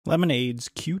Lemonade's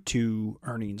Q2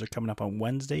 earnings are coming up on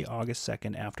Wednesday, August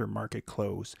 2nd after market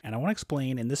close. And I want to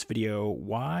explain in this video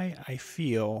why I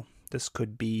feel this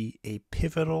could be a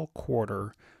pivotal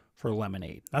quarter for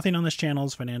Lemonade. Nothing on this channel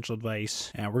is financial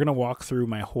advice, and we're going to walk through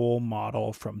my whole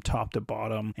model from top to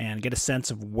bottom and get a sense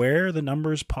of where the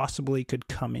numbers possibly could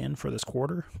come in for this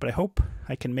quarter. But I hope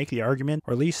I can make the argument,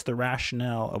 or at least the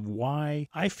rationale of why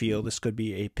I feel this could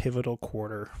be a pivotal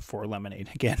quarter for Lemonade.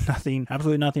 Again,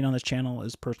 absolutely nothing on this channel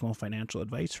is personal financial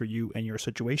advice for you and your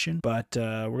situation, but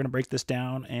we're going to break this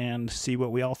down and see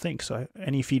what we all think. So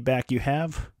any feedback you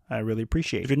have, I really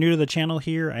appreciate it. If you're new to the channel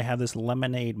here, I have this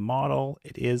Lemonade model.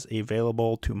 It is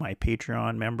available to my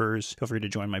Patreon members. Feel free to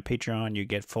join my Patreon. You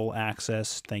get full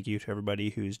access. Thank you to everybody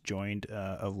who's joined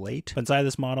of late. But inside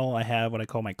this model, I have what I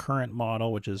call my current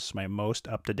model, which is my most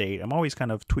up-to-date. I'm always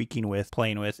kind of tweaking with,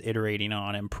 playing with, iterating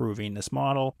on, improving this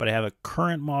model. But I have a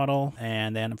current model,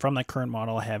 and then from that current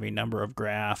model, I have a number of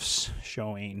graphs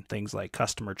showing things like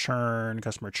customer churn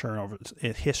over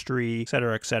history,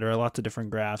 et cetera, lots of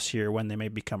different graphs here when they may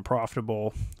become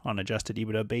profitable on adjusted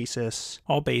EBITDA basis,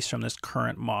 all based from this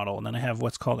current model. And then I have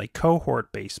what's called a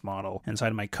cohort-based model. Inside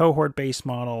of my cohort-based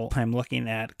model, I'm looking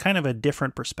at kind of a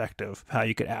different perspective of how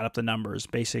you could add up the numbers,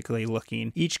 basically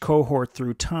looking each cohort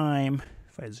through time.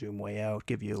 If I zoom way out,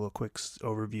 give you a little quick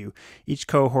overview. Each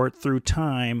cohort through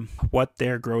time, what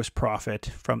their gross profit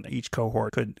from each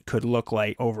cohort could look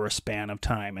like over a span of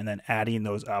time, and then adding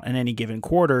those up in any given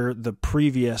quarter, the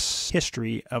previous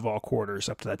history of all quarters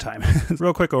up to that time.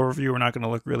 Real quick overview. We're not going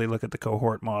to really look at the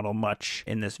cohort model much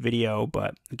in this video,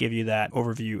 but I'll give you that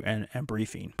overview and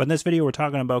briefing. But in this video, we're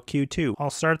talking about Q2. I'll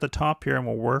start at the top here and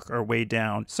we'll work our way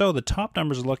down. So the top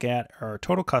numbers to look at are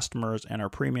total customers and our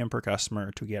premium per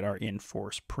customer to get our in-force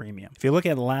premium. If you look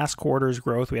at last quarter's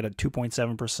growth, we had a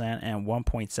 2.7% and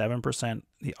 1.7%.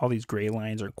 All these gray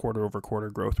lines are quarter over quarter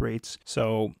growth rates.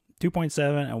 So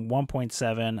 2.7 and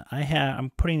 1.7,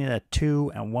 I'm putting it at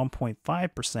 2 and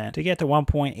 1.5% to get to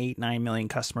 1.89 million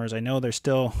customers. I know they're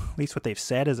still, at least what they've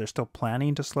said is they're still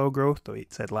planning to slow growth. Though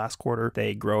it said last quarter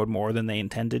they growed more than they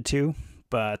intended to,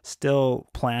 but still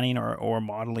planning or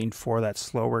modeling for that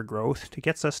slower growth to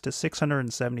get us to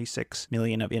 676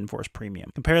 million of in-force premium.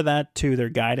 Compare that to their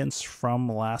guidance from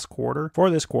last quarter. For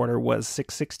this quarter was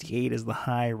 668 is the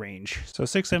high range. So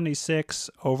 676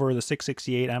 over the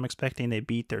 668, I'm expecting they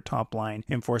beat their top line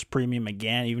in-force premium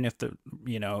again, even if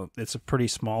it's a pretty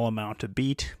small amount to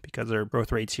beat because their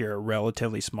growth rates here are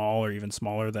relatively small or even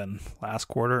smaller than last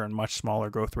quarter and much smaller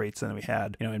growth rates than we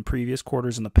had, in previous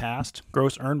quarters in the past.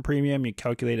 Gross earned premium, you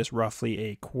calculate as roughly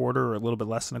a quarter or a little bit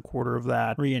less than a quarter of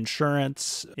that.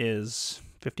 Reinsurance is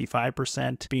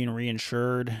 55% being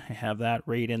reinsured. I have that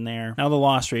rate in there. Now the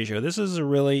loss ratio. This is a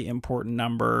really important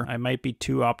number. I might be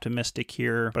too optimistic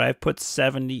here, but I've put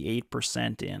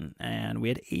 78% in, and we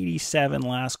had 87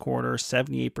 last quarter,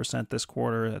 78% this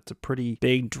quarter. That's a pretty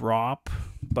big drop,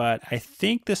 but I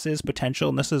think this is potential,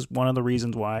 and this is one of the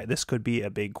reasons why this could be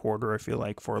a big quarter, I feel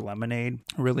like, for Lemonade.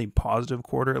 A really positive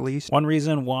quarter, at least. One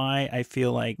reason why I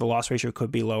feel like the loss ratio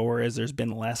could be lower is there's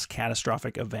been less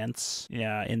catastrophic events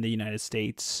in the United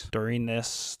States during the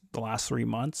last 3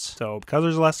 months. So because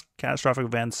there's less catastrophic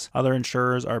events, other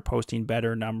insurers are posting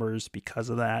better numbers because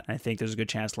of that. And I think there's a good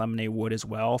chance Lemonade would as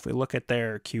well. If we look at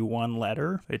their Q1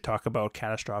 letter, they talk about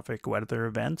catastrophic weather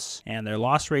events and their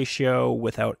loss ratio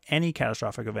without any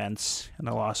catastrophic events and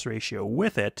the loss ratio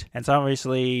with it. And so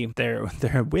obviously they're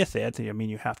with it. I mean,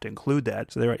 you have to include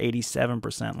that. So they're at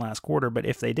 87% last quarter, but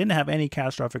if they didn't have any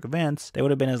catastrophic events, they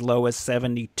would have been as low as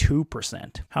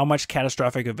 72%. How much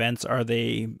catastrophic events are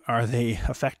they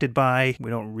affected by? We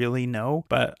don't really know,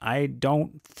 but I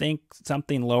don't think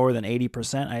something lower than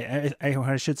 80%.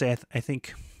 I should say I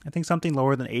think something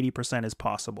lower than 80% is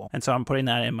possible. And so I'm putting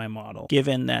that in my model,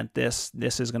 given that this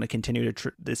is going to continue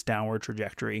this downward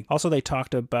trajectory. Also, they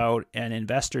talked about an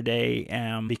investor day,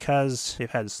 because they've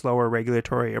had slower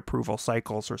regulatory approval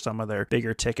cycles for some of their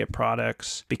bigger ticket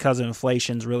products, because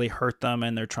inflation's really hurt them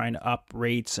and they're trying to up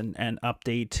rates and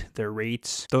update their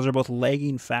rates. Those are both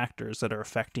lagging factors that are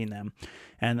affecting them.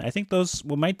 And I think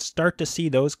we might start to see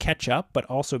those catch up, but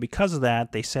also because of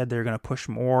that, they said they're going to push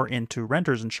more into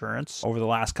renter's insurance over the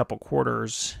last couple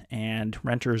quarters, and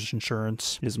renter's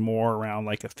insurance is more around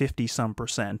like a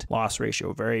 50-some% loss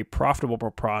ratio. Very profitable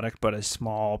product, but a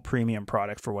small premium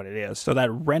product for what it is. So that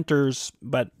renters,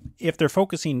 but if they're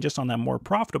focusing just on that more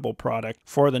profitable product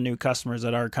for the new customers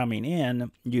that are coming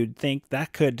in, you'd think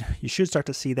you should start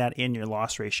to see that in your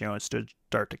loss ratio and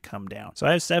start to come down. So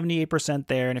I have 78%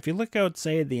 there. And if you look out,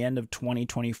 say, at the end of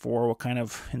 2024, we'll kind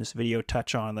of in this video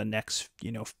touch on the next,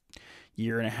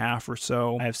 year and a half or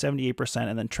so. I have 78%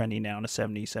 and then trending down to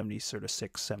 76,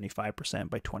 75%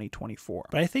 by 2024.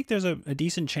 But I think there's a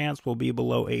decent chance we'll be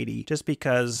below 80 just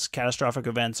because catastrophic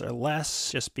events are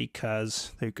less, just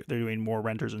because they're doing more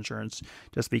renters insurance,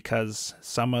 just because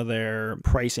some of their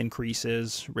price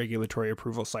increases, regulatory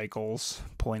approval cycles,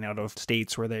 pulling out of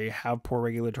states where they have poor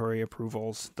regulatory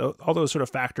approvals, all those sort of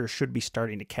factors should be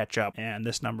starting to catch up, and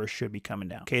this number should be coming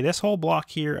down. Okay, this whole block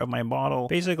here of my model,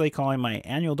 basically calling my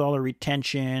annual dollar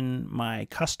retention, my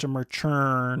customer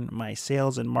churn, my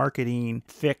sales and marketing,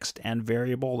 fixed and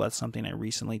variable. That's something I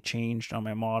recently changed on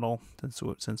my model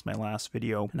since my last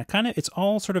video. And it's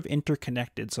all sort of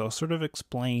interconnected, so I'll sort of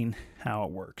explain how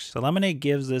it works. So Lemonade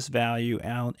gives this value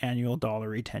annual dollar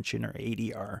retention, or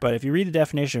ADR. But if you read the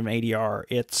definition of ADR,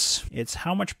 it's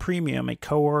how much premium a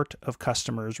cohort of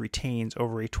customers retains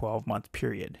over a 12-month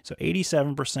period. So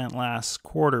 87% last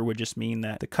quarter would just mean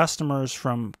that the customers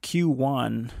from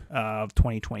Q1 of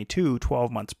 2022,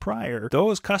 12 months prior,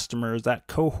 those customers, that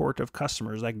cohort of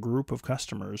customers, that group of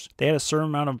customers, they had a certain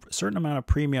amount of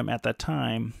premium at that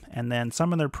time, and then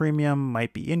some of their premium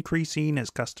might be increasing as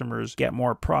customers get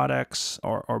more products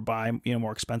or buy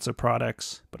more expensive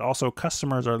products. But also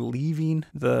customers are leaving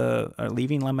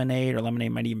Lemonade, or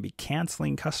Lemonade might even be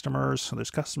canceling customers. So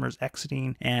there's customers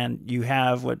exiting, and you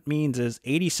have what means is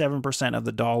 87% of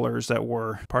the dollars that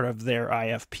were part of their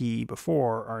IFP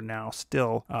before are now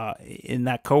still in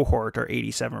that cohort, or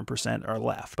 87% are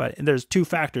left. But there's two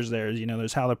factors there.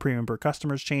 There's how the premium per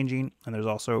customer is changing, and there's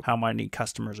also how many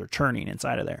customers are churning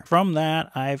inside of there. From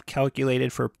that, I've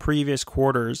calculated for previous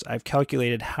quarters, I've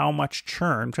calculated how much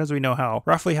churn, because we know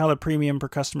roughly how the premium per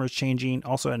customer is changing.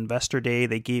 Also at Investor Day,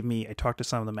 I talked to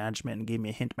some of the management and gave me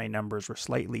a hint my numbers were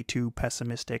slightly too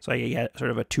pessimistic. So I get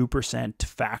sort of a 2%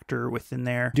 factor within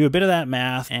there. Do a bit of that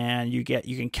math, and you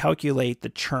can calculate the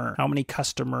churn. How many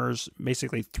customers,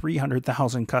 basically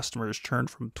 300,000 customers churned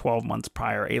from 12 months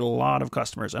prior, a lot of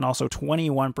customers. And also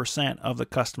 21% of the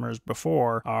customers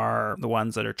before are the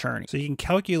ones that are churning. So you can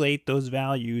calculate those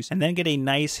values and then get a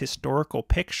nice historical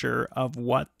picture of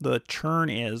what the churn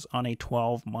is on a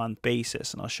 12-month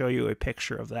basis. And I'll show you a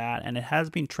picture of that. And it has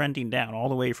been trending down all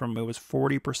the way from, it was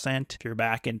 40% if you're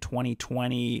back in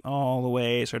 2020, all the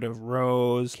way sort of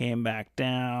rose, came back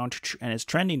down, and it's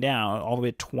trending down all the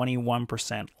way to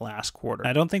 21% last quarter.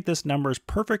 I don't think this number is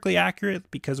perfectly accurate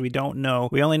because we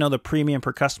only know the premium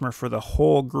per customer for the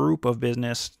whole group of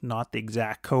business, not the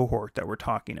exact cohort that we're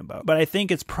talking about. But I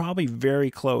think it's probably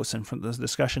very close, and from the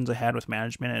discussions I had with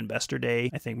management at Investor Day,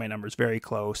 I think my number is very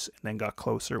close, and then got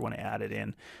closer when I added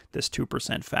in this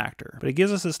 2% factor. But it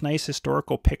gives us this nice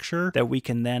historical picture that we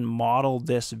can then model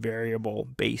this variable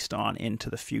based on into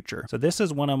the future. So this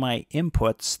is one of my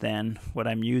inputs then, what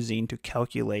I'm using to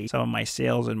calculate some of my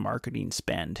sales and marketing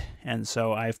spend. And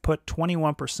so I've put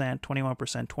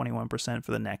 21%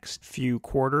 for the next few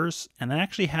quarters, and I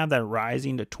actually have that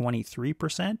rising to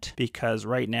 23% because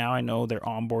right now I know they're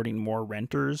onboarding more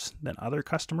renters than other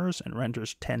customers, and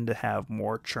renters tend to have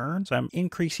more churn. So I'm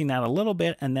increasing that a little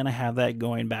bit, and then I have that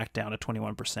going back down to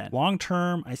 21%. Long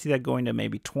term, I see that going to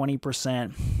maybe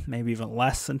 20%, maybe even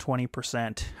less than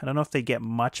 20%. I don't know if they get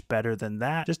much better than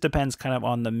that. Just depends kind of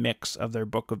on the mix of their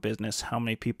book of business, how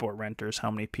many people are renters,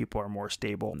 how many people are more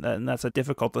stable. And that's a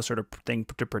difficult sort of thing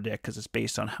to predict because it's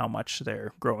based on how much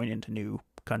they're growing into new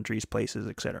countries, places,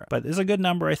 etc. But it's a good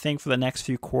number, I think, for the next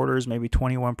few quarters, maybe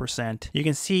 21%. You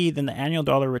can see then the annual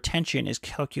dollar retention is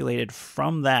calculated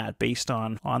from that based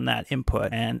on that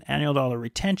input. And annual dollar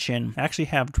retention actually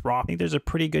have dropped. I think there's a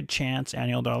pretty good chance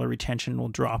annual dollar retention will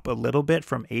drop a little bit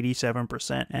from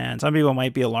 87%. And some people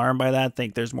might be alarmed by that,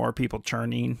 think there's more people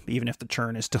churning, even if the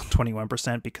churn is still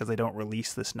 21% because they don't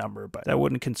release this number. But that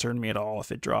wouldn't concern me at all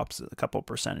if it drops a couple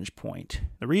percentage point.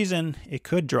 The reason it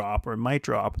could drop, or it might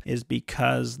drop, is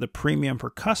because the premium per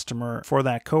customer for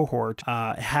that cohort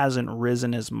hasn't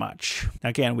risen as much.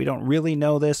 Again, we don't really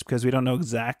know this because we don't know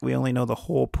exactly. We only know the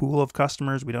whole pool of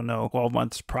customers. We don't know 12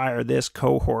 months prior, this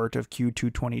cohort of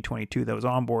Q2 2022 that was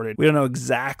onboarded. We don't know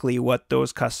exactly what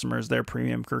those customers, their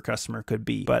premium per customer could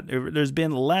be. But there's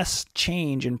been less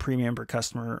change in premium per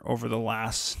customer over the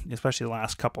especially the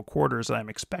last couple quarters that I'm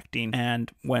expecting.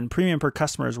 And when premium per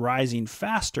customer is rising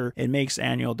faster, it makes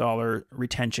annual dollar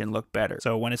retention look better.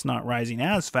 So when it's not rising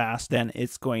as fast, then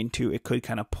it could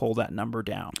kind of pull that number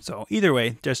down. So either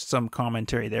way, just some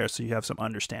commentary there so you have some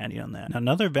understanding on that.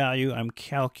 Another value I'm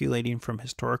calculating from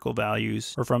historical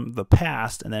values or from the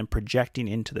past and then projecting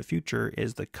into the future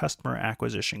is the customer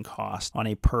acquisition cost on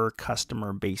a per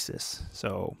customer basis.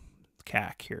 So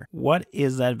CAC here. What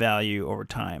is that value over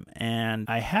time? And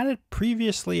I had it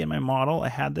previously in my model. I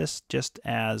had this just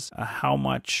as how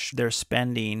much they're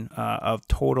spending of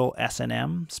total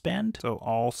S&M spend, so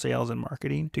all sales and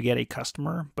marketing to get a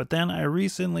customer. But then I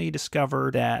recently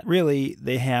discovered that really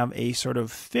they have a sort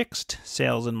of fixed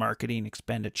sales and marketing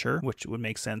expenditure, which would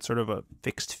make sense, sort of a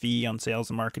fixed fee on sales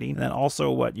and marketing. And then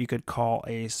also what you could call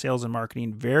a sales and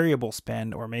marketing variable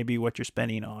spend, or maybe what you're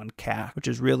spending on CAC, which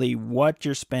is really what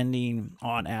you're spending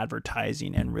on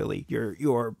advertising, and really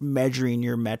you're measuring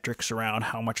your metrics around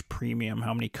how much premium,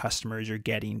 how many customers you're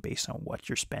getting based on what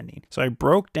you're spending. So I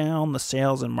broke down the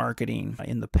sales and marketing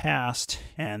in the past,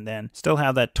 and then still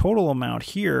have that total amount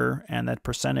here and that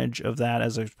percentage of that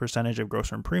as a percentage of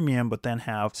gross earned premium, but then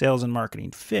have sales and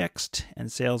marketing fixed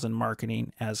and sales and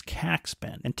marketing as CAC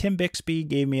spend. And Tim Bixby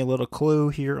gave me a little clue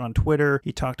here on Twitter.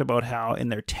 He talked about how in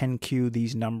their 10Q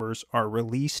these numbers are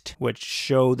released, which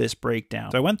show this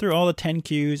breakdown. So I went through all the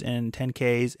 10Qs and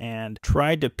 10Ks and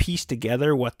tried to piece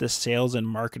together what the sales and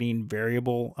marketing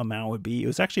variable amount would be. It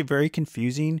was actually very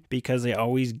confusing because they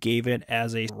always gave it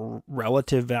as a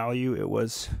relative value. It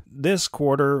was, this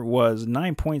quarter was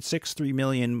 9.63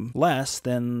 million less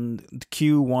than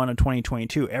Q1 of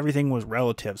 2022. Everything was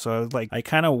relative. So I was like, I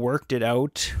kind of worked it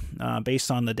out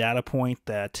based on the data point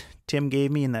that Tim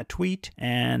gave me in that tweet,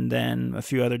 and then a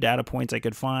few other data points I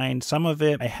could find. Some of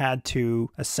it I had to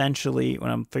essentially,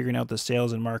 when I'm figuring out the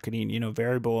sales and marketing,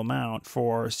 variable amount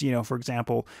for, for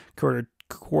example,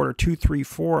 quarter 2, 3,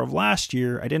 4 of last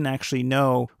year, I didn't actually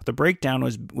know what the breakdown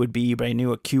would be, but I knew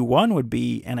what Q1 would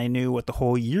be, and I knew what the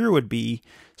whole year would be.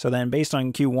 So then based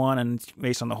on Q1 and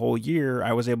based on the whole year,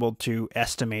 I was able to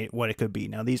estimate what it could be.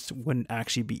 Now these wouldn't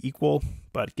actually be equal,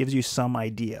 but it gives you some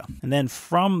idea. And then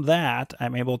from that,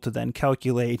 I'm able to then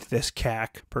calculate this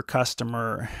CAC per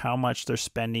customer, how much they're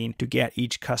spending to get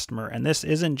each customer. And this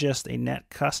isn't just a net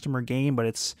customer gain, but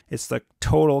it's the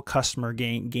total customer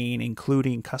gain,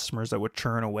 including customers that would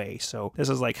churn away. So this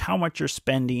is like how much you're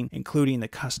spending, including the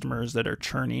customers that are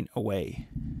churning away.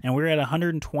 And we're at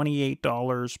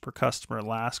 $128 per customer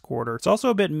last quarter. It's also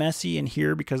a bit messy in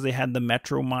here because they had the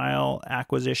Metro Mile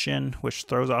acquisition, which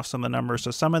throws off some of the numbers.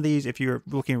 So some of these, if you're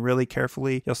looking really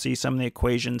carefully, you'll see some of the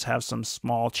equations have some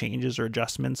small changes or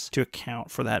adjustments to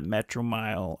account for that Metro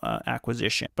Mile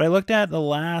acquisition. But I looked at the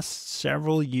last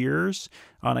several years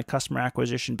on a customer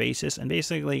acquisition basis and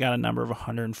basically got a number of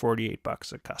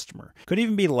 $148 a customer. Could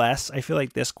even be less. I feel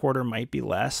like this quarter might be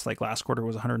less. Like last quarter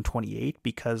was 128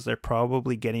 because they're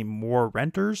probably getting more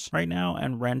renters right now,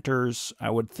 and renters, I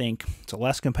would think it's a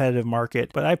less competitive market,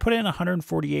 but I put in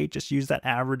 148, just use that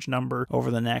average number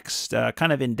over the next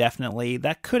kind of indefinitely.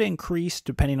 That could increase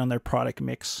depending on their product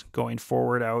mix going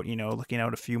forward out, looking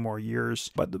out a few more years.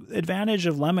 But the advantage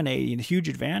of Lemonade, the huge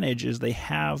advantage, is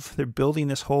they're building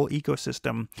this whole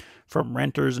ecosystem from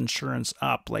renters insurance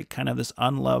up, like kind of this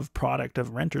unloved product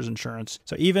of renters insurance.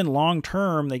 So even long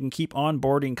term, they can keep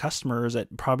onboarding customers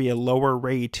at probably a lower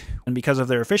rate. And because of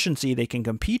their efficiency, they can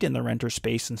compete in the renter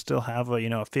space and still have a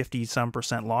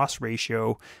 50-some% loss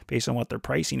ratio based on what they're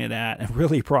pricing it at, and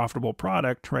really profitable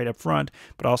product right up front.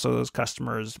 But also those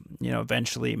customers,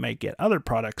 eventually might get other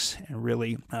products and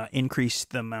really increase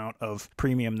the amount of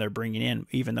premium they're bringing in,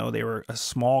 even though they were a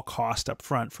small cost up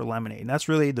front for Lemonade. And that's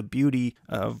really the beauty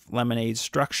of Lemonade's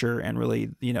structure and really,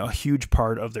 a huge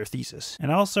part of their thesis.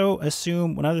 And also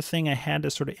assume one other thing I had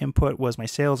to sort of input was my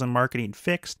sales and marketing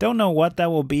fixed. Don't know what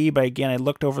that will be, but again, I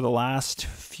looked over the last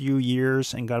few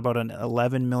years and got about an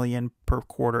 11 million per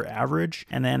quarter average,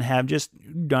 and then have just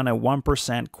done a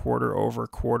 1% quarter over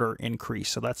quarter increase.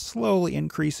 So that's slowly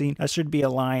increasing. That should be a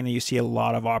line that you see a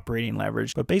lot of operating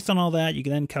leverage. But based on all that, you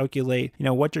can then calculate,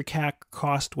 what your CAC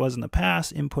cost was in the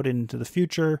past, input it into the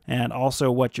future, and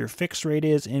also what your fixed rate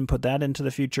is, input that into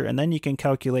the future, and then you can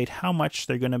calculate how much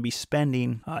they're going to be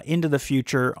spending into the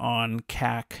future on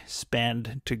CAC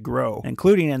spend to grow.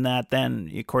 Including in that,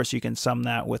 then of course you can sum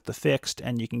that with the fixed,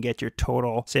 and you can get your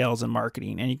total sales and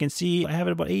marketing. And you can see I have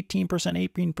it about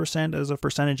 18% as a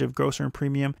percentage of gross earned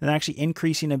premium, and actually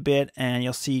increasing a bit. And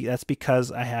you'll see that's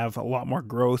because I have a lot more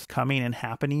growth coming and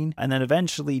happening, and then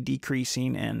eventually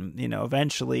decreasing, and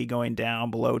eventually going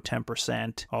down below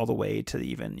 10% all the way to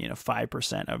even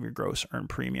 5% of your gross earned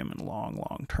premium in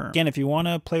long term. Again, if you want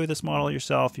to play with this model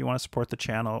yourself, you want to support the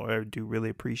channel, I do really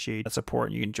appreciate that support,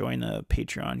 and you can join the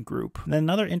Patreon group. And then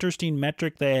another interesting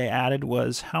metric that I added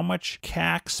was how much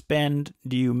CAC spend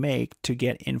do you make to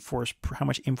get how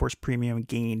much in-force premium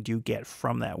gain do you get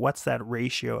from that? What's that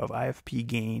ratio of IFP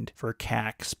gained for CAC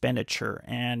expenditure?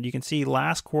 And you can see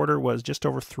last quarter was just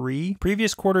over 3.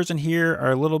 Previous quarters in here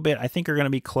are a little bit, I think, are going to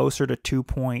be closer to 2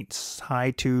 points,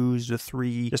 high 2s to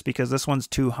 3, just because this one's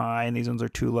too high. high and these ones are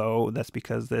too low. That's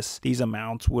because these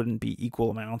amounts wouldn't be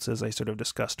equal amounts, as I sort of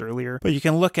discussed earlier. But you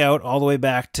can look out all the way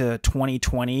back to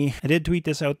 2020. I did tweet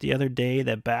this out the other day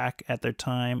that back at the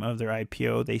time of their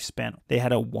IPO, they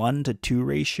had a 1-to-2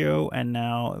 ratio, and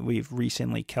now we've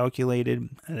recently calculated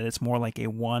that it's more like a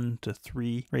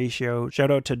 1-to-3 ratio.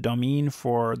 Shout out to Domine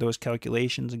for those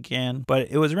calculations again, but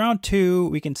it was around 2.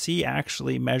 We can see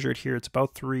actually measured here it's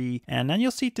about 3, and then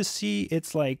you'll see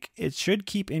it's like it should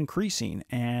keep increasing,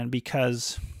 and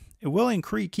because it will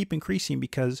keep increasing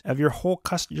because of your whole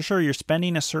customer. Sure, you're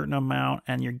spending a certain amount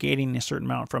and you're getting a certain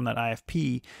amount from that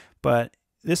IFP, but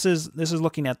this is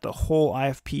looking at the whole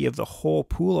IFP of the whole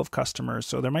pool of customers.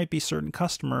 So there might be certain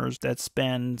customers that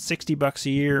spend $60 a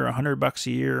year, $100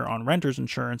 a year on renter's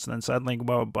insurance, and then suddenly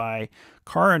go out buy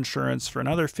car insurance for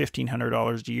another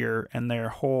 $1,500 a year, and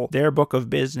their book of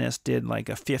business did like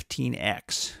a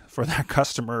 15x for that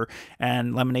customer,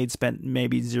 and Lemonade spent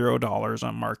maybe $0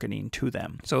 on marketing to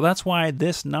them. So that's why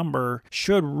this number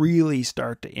should really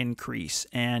start to increase.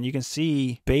 And you can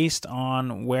see based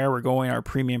on where we're going, our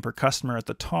premium per customer at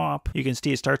the top, you can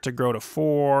see it starts to grow to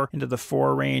 4, into the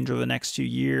 4 range over the next 2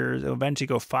 years. It'll eventually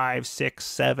go 5, 6,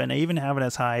 7. I even have it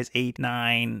as high as 8,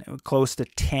 9, close to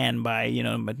 10 by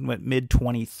mid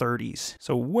 2030s.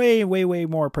 So way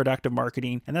more productive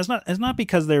marketing. And it's not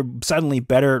because they're suddenly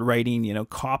better at writing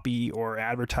copy or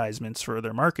advertisements for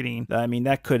their marketing. I mean,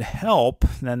 that could help.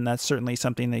 Then that's certainly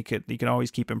something you can always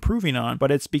keep improving on.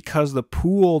 But it's because the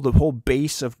whole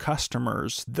base of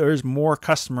customers, there's more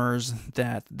customers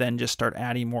that then just start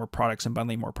adding more products and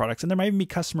bundling more products. And there might even be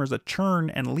customers that churn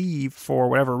and leave for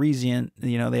whatever reason.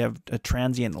 They have a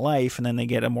transient life, and then they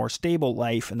get a more stable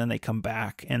life, and then they come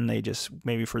back and they just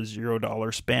maybe for $0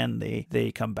 spend,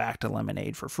 they come back to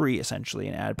Lemonade for free essentially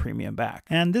and add premium back.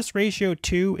 And this ratio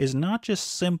too is not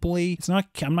just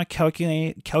I'm not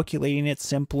calculating it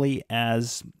simply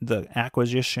as the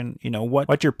acquisition,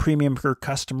 what your premium per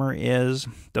customer is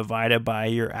divided by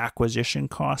your acquisition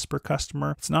cost per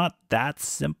customer. It's not that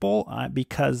simple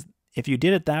because if you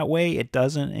did it that way, it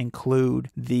doesn't include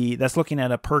that's looking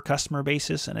at a per customer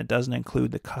basis, and it doesn't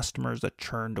include the customers that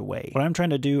churned away. What I'm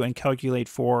trying to do and calculate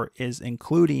for is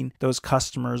including those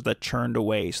customers that churned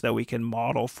away so that we can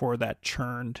model for that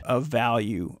churned of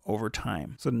value over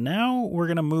time. So now we're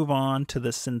going to move on to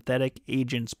the synthetic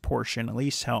agents portion, at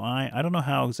least how I don't know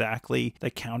how exactly the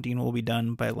counting will be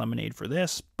done by Lemonade for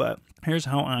this, but here's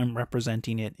how I'm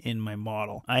representing it in my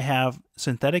model. I have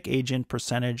synthetic agent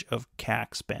percentage of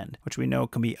CAC spend, which we know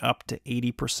can be up to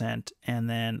 80%. And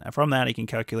then from that, I can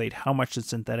calculate how much the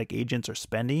synthetic agents are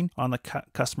spending on the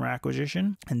customer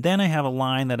acquisition. And then I have a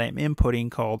line that I'm inputting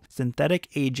called synthetic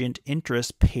agent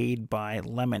interest paid by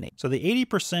Lemonade. So the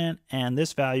 80% and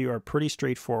this value are pretty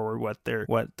straightforward what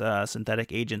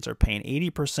synthetic agents are paying.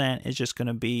 80% is just going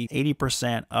to be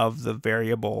 80% of the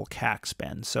variable CAC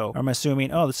spend. So I'm assuming,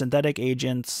 the synthetic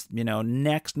agents,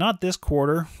 next, not this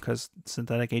quarter, because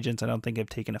synthetic agents I don't think have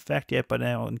taken effect yet, but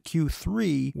now in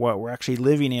Q3, what we're actually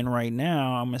living in right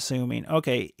now, I'm assuming,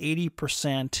 okay,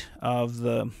 80% of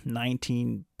the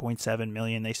 19.7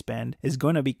 million they spend is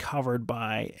going to be covered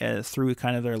by through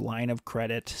kind of their line of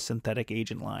credit synthetic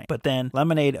agent line. But then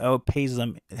Lemonade pays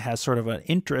them, has sort of an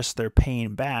interest they're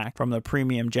paying back from the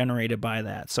premium generated by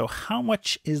that. So how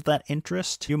much is that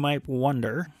interest? You might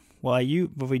wonder. Well,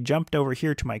 if we jumped over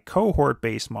here to my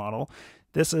cohort-based model,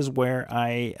 this is where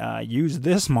I use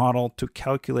this model to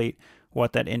calculate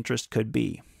what that interest could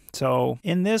be. So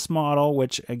in this model,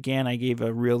 which again, I gave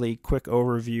a really quick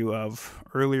overview of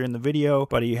earlier in the video,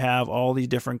 but you have all these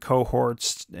different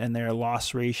cohorts and their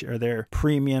loss ratio or their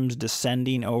premiums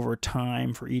descending over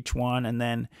time for each one. And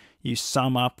then you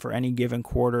sum up for any given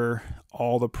quarter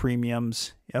all the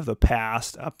premiums of the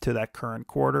past up to that current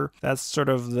quarter. That's sort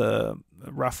of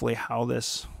roughly how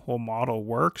this whole model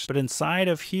works. But inside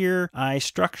of here, I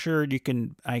structured,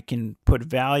 I can put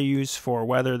values for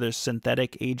whether there's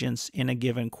synthetic agents in a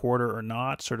given quarter or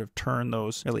not, sort of turn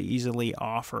those really easily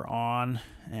off or on,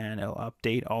 and it'll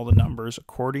update all the numbers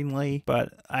accordingly.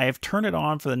 But I've turned it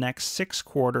on for the next 6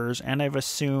 quarters, and I've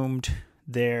assumed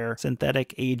their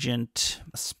synthetic agent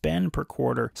spend per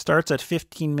quarter starts at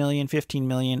 15 million,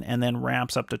 and then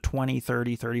ramps up to 20,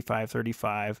 30, 35,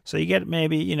 35. So you get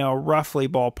maybe, roughly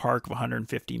ballpark of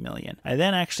 150 million. I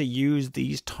then actually used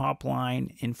these top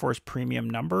line in-force premium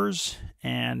numbers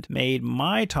and made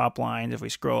my top lines, if we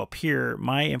scroll up here,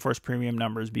 my in-force premium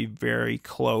numbers be very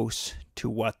close to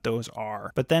what those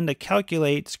are. But then to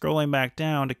calculate, scrolling back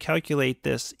down, to calculate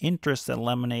this interest that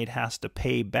Lemonade has to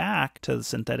pay back to the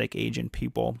synthetic agent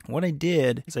people, what I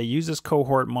did is I used this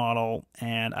cohort model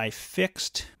and I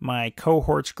fixed my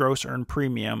cohort's gross earned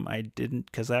premium. I didn't,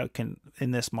 because that can,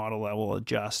 in this model, I will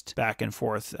adjust back and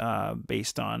forth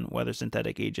based on whether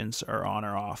synthetic agents are on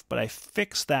or off. But I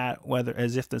fixed that whether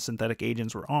as if the synthetic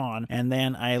agents were on, and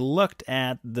then I looked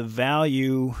at the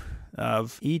value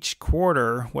of each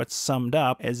quarter, what's summed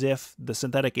up, as if the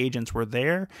synthetic agents were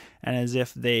there and as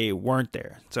if they weren't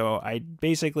there. So I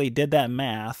basically did that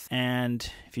math, and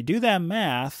if you do that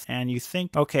math and you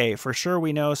think, okay, for sure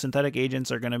we know synthetic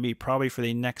agents are going to be probably for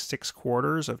the next 6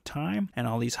 quarters of time, and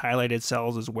all these highlighted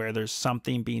cells is where there's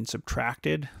something being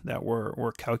subtracted that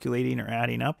we're calculating or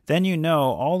adding up, then you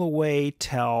know all the way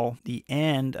till the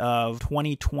end of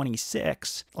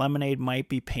 2026, Lemonade might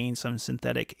be paying some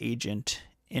synthetic agent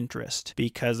interest,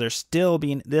 because there's still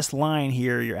being this line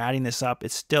here, you're adding this up,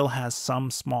 it still has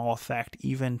some small effect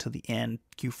even to the end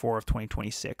Q4 of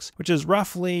 2026, which is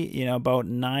roughly, you know, about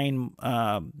 9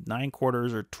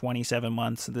 quarters or 27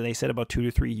 months. They said about 2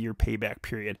 to 3 year payback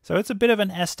period. So it's a bit of an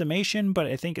estimation, but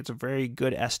I think it's a very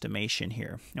good estimation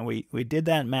here. And we did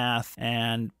that math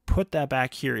and put that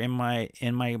back here in my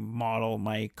model,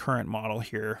 my current model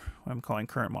here, what I'm calling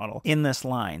current model, in this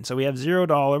line. So we have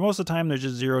 $0. Most of the time there's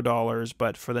just $0,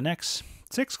 but for the next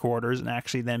 6 quarters and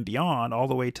actually then beyond all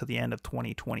the way to the end of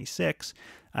 2026,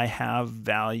 I have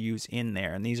values in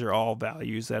there, and these are all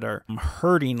values that are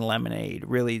hurting Lemonade.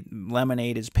 Really,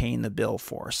 Lemonade is paying the bill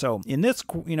for. So in this,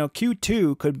 you know,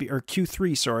 Q2 could be, or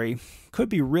Q3, sorry, could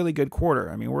be a really good quarter.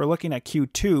 I mean, we're looking at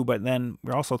Q2, but then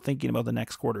we're also thinking about the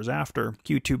next quarters after.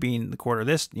 Q2 being the quarter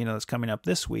this, you know, that's coming up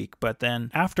this week. But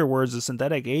then afterwards, the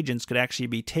synthetic agents could actually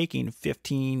be taking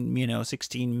 15, you know,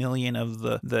 16 million of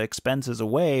the expenses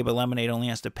away, but Lemonade only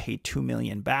has to pay 2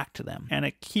 million back to them. And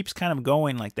it keeps kind of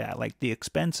going like that. Like the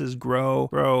expenses grow,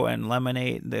 and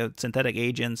Lemonade, the synthetic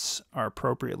agents are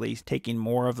appropriately taking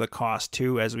more of the cost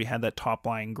too, as we had that top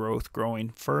line growth growing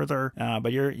further.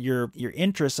 But your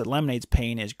interest at Lemonade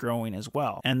paying is growing as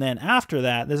well. And then after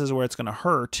that, this is where it's going to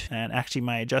hurt. And actually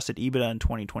my adjusted EBITDA in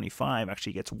 2025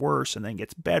 actually gets worse and then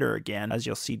gets better again, as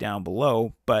you'll see down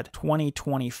below. But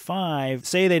 2025,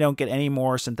 say they don't get any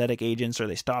more synthetic agents or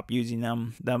they stop using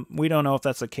them, we don't know if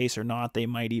that's the case or not. They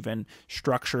might even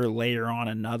layer on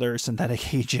another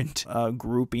synthetic agent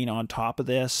grouping on top of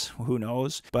this. Who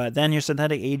knows? But then your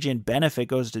synthetic agent benefit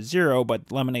goes to 0,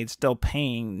 but Lemonade's still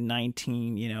paying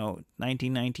 19,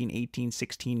 18,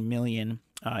 16 million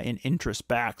in interest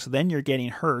back. So then you're getting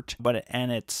hurt,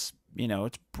 and it's, you know,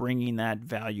 it's bringing that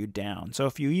value down. So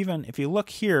if you look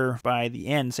here by the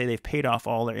end, say they've paid off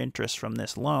all their interest from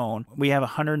this loan, we have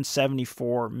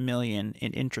 174 million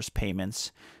in interest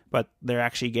payments, but they're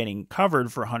actually getting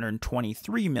covered for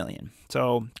 123 million.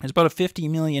 So there's about a $50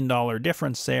 million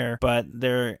difference there, but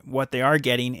what they are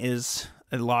getting is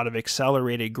a lot of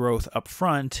accelerated growth up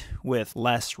front with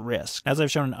less risk. As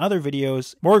I've shown in other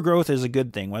videos, more growth is a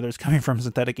good thing, whether it's coming from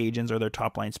synthetic agents or their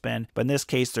top line spend. But in this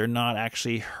case, they're not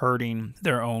actually hurting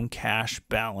their own cash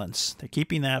balance. They're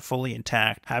keeping that fully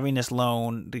intact. Having this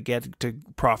loan to get to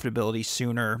profitability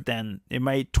sooner, then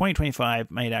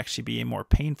 2025 might actually be a more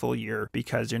painful year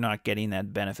because you're not getting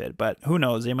that benefit. But who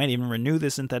knows? They might even renew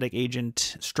the synthetic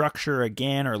agent structure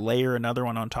again or layer another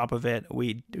one on top of it.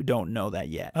 We don't know that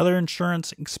yet. Other insurance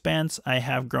expense I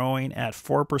have growing at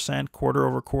 4% quarter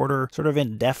over quarter, sort of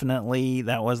indefinitely.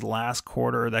 That was last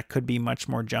quarter. That could be much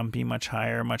more jumpy, much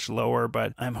higher, much lower,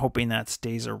 but I'm hoping that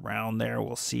stays around there.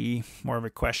 We'll see. More of a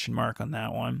question mark on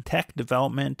that one. Tech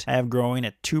development I have growing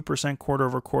at 2% quarter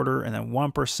over quarter, and then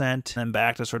 1%, and then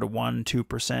back to sort of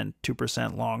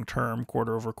 2% long term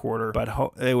quarter over quarter. But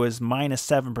it was minus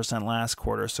 7% last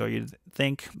quarter. So you'd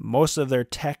think most of their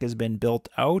tech has been built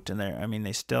out, and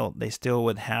they still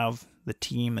would have the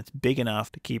team that's big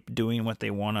enough to keep doing what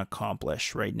they want to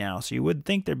accomplish right now. So you would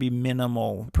think there'd be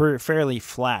minimal, fairly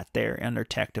flat there under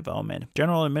tech development.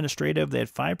 General administrative, they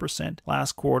had 5%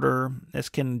 last quarter. This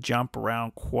can jump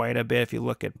around quite a bit if you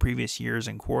look at previous years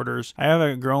and quarters. I have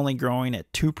it only growing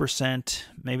at 2%.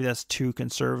 Maybe that's too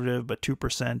conservative, but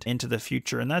 2% into the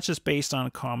future. And that's just based on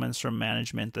comments from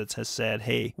management that has said,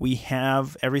 hey, we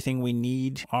have everything we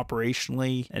need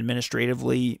operationally,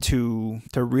 administratively to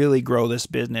really grow this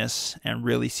business and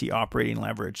really see operating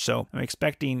leverage. So I'm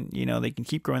expecting, they can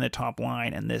keep growing the top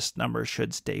line and this number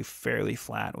should stay fairly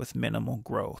flat with minimal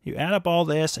growth. You add up all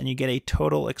this and you get a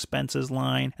total expenses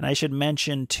line. And I should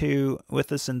mention too, with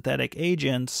the synthetic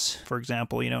agents, for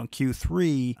example, in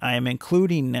Q3, I am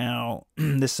including now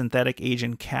the synthetic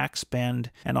agent CAC spend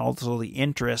and also the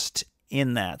interest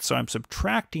in that. So I'm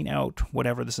subtracting out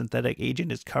whatever the synthetic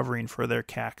agent is covering for their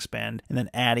CAC spend and then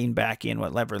adding back in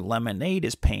whatever Lemonade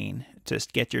is paying to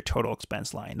get your total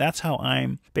expense line. That's how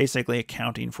I'm basically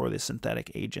accounting for the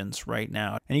synthetic agents right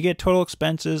now. And you get total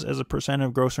expenses as a percent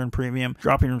of gross earned premium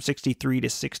dropping from 63 to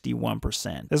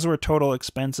 61%. This is where total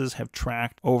expenses have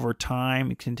tracked over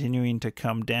time, continuing to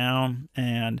come down,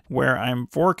 and where I'm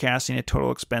forecasting a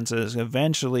total expenses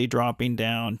eventually dropping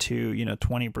down to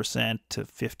 20% to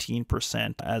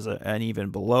 15% and even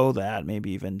below that,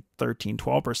 maybe even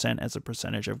 13-12% as a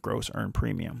percentage of gross earned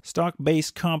premium.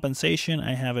 Stock-based compensation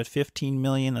I have at 15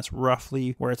 million. That's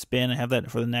roughly where it's been. I have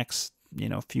that for the next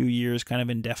few years, kind of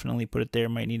indefinitely put it there.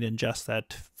 Might need to adjust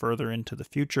that further into the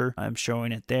future. I'm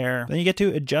showing it there. Then you get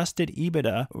to adjusted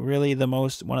EBITDA, really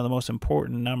one of the most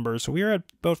important numbers. So we were at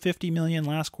about 50 million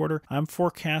last quarter. I'm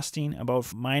forecasting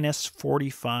about minus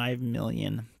 45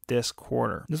 million this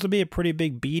quarter. This will be a pretty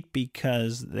big beat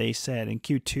because they said in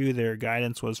Q2 their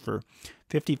guidance was for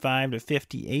 55 to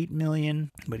 58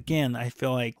 million. But again, I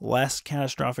feel like less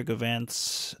catastrophic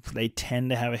events, they tend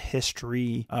to have a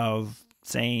history of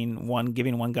giving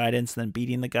one guidance, then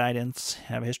beating the guidance,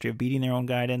 have a history of beating their own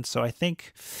guidance. So I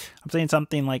think I'm saying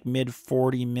something like mid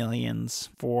 40 millions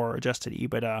for adjusted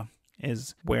EBITDA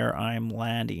is where I'm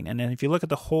landing. And then if you look at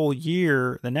the whole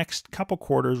year, the next couple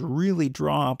quarters really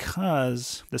drop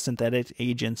because the synthetic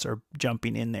agents are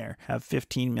jumping in there. Have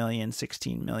 15 million,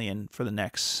 16 million for the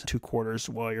next 2 quarters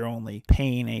while you're only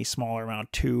paying a smaller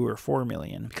amount, 2 or 4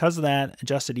 million. Because of that,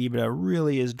 adjusted EBITDA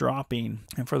really is dropping.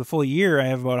 And for the full year, I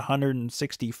have about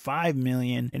 165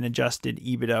 million in adjusted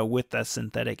EBITDA with that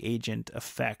synthetic agent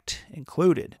effect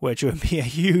included, which would be a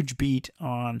huge beat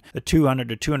on the 200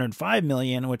 to 205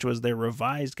 million, which was their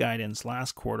revised guidance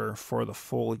last quarter for the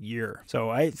full year. So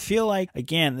I feel like,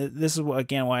 again, this is why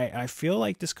I feel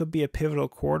like this could be a pivotal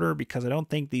quarter, because I don't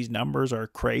think these numbers are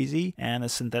crazy, and the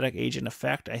synthetic agent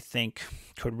effect I think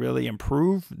could really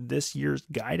improve this year's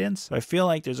guidance. So I feel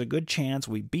like there's a good chance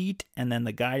we beat and then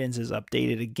the guidance is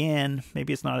updated again.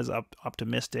 Maybe it's not as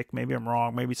optimistic. Maybe I'm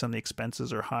wrong. Maybe some of the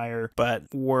expenses are higher, but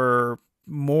we're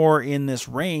more in this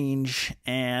range,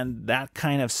 and that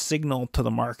kind of signal to the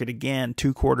market again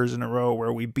 2 quarters in a row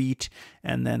where we beat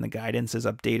and then the guidance is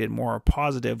updated more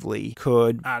positively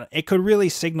could really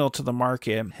signal to the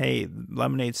market, hey,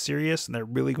 Lemonade's serious and they're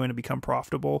really going to become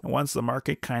profitable. And once the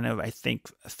market kind of, I think,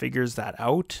 figures that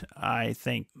out, I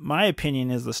think my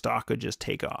opinion is the stock could just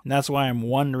take off. And that's why I'm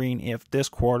wondering if this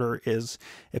quarter is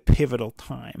a pivotal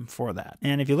time for that.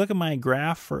 And if you look at my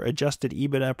graph for adjusted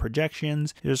EBITDA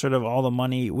projections, there's sort of all the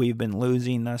money we've been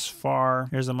losing thus far.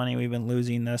 Here's the money we've been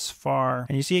losing thus far.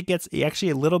 And you see it gets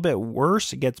actually a little bit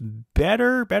worse. It gets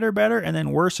better, and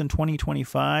then worse in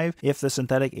 2025 if the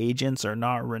synthetic agents are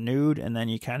not renewed, and then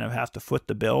you kind of have to foot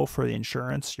the bill for the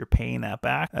insurance. You're paying that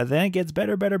back. Then it gets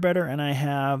better, and I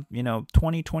have,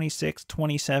 2026,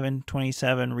 27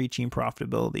 reaching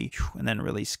profitability, and then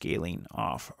really scaling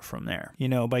off from there.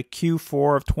 By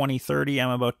Q4 of 2030, I'm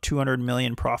about 200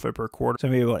 million profit per quarter. So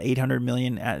maybe about 800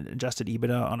 million at adjusted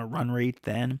EBITDA on a run rate.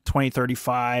 Then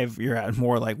 2035, you're at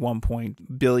more like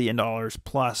 $1 billion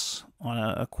plus on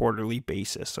a quarterly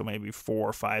basis, so maybe $4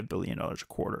 or $5 billion a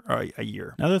quarter or a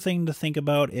year. Another thing to think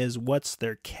about is what's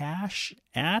their cash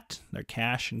at, their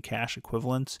cash and cash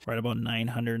equivalents, right about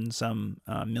 $900 and some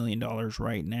million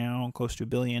right now, close to $1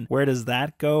 billion. Where does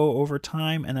that go over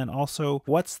time? And then also,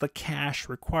 what's the cash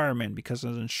requirement? Because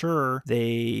as an insurer,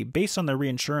 they, based on their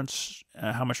reinsurance,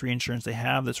 how much reinsurance they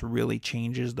have, this really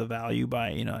changes the value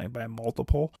by by a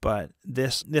multiple. But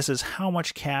this is how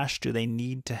much cash do they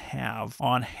need to have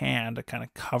on hand to kind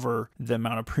of cover the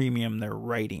amount of premium they're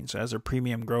writing. So as their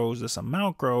premium grows, this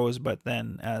amount grows, but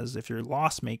then as if you're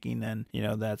loss making, then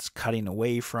that's cutting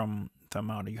away from the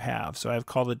amount you have. So I've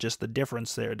called it just the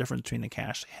difference there, difference between the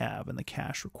cash they have and the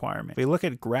cash requirement. If we look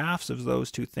at graphs of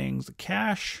those two things, the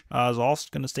cash is also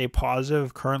going to stay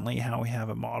positive currently how we have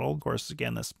it modeled. Of course,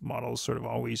 again, this model is sort of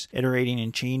always iterating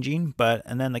and changing,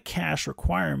 and then the cash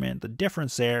requirement, the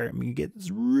difference there, you get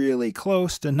really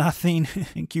close to nothing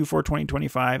in Q4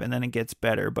 2025, and then it gets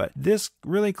better. But this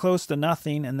really close to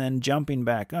nothing and then jumping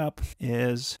back up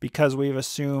is because we've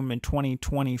assumed in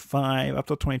 2025, up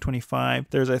to 2025,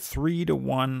 there's a 3 to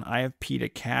 1 IFP to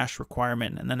cash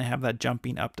requirement, and then I have that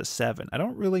jumping up to 7. I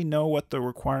don't really know what the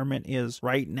requirement is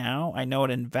right now. I know at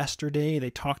Investor Day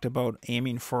they talked about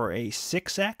aiming for a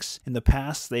 6x. In the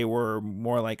past they were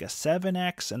more like a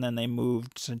 7x, and then they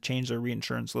moved to change their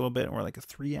reinsurance a little bit, or like a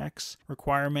 3x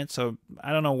requirement. So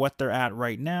I don't know what they're at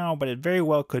right now, but it very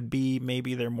well could be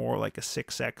maybe they're more like a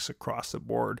 6x across the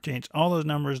board. Change all those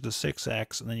numbers to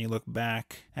 6x, and then you look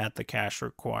back at the cash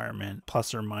requirement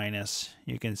plus or minus,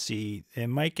 you can see it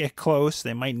might get close.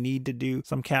 They might need to do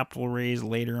some capital raise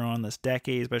later on this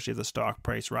decade, especially if the stock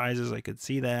price rises. I could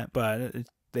see that, but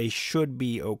they should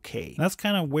be okay. That's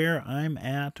kind of where I'm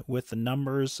at with the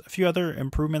numbers. A few other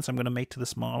improvements I'm going to make to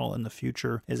this model in the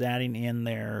future is adding in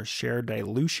their share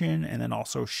dilution and then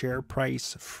also share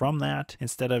price from that,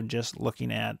 instead of just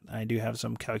looking at, I do have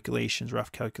some calculations,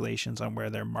 rough calculations on where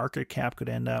their market cap could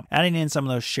end up. Adding in some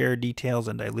of those share details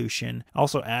and dilution.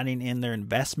 Also adding in their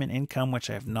investment income, which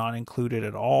I have not included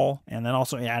at all. And then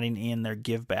also adding in their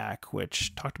give back,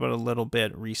 which talked about a little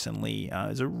bit recently,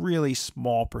 is a really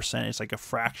small percentage, like a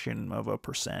fraction of a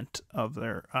percent of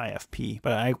their IFP.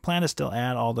 But I plan to still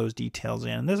add all those details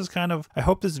in. And this is kind of, I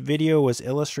hope this video was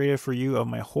illustrative for you of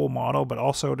my whole model, but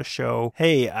also to show,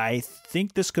 hey, I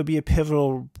think this could be a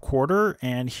pivotal quarter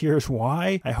and here's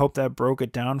why. I hope that broke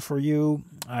it down for you.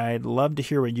 I'd love to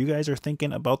hear what you guys are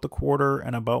thinking about the quarter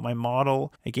and about my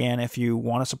model. Again, if you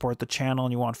want to support the channel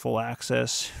and you want full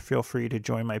access, feel free to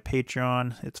join my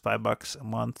Patreon. It's $5 a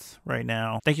month right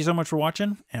now. Thank you so much for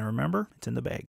watching, and remember, it's in the bag.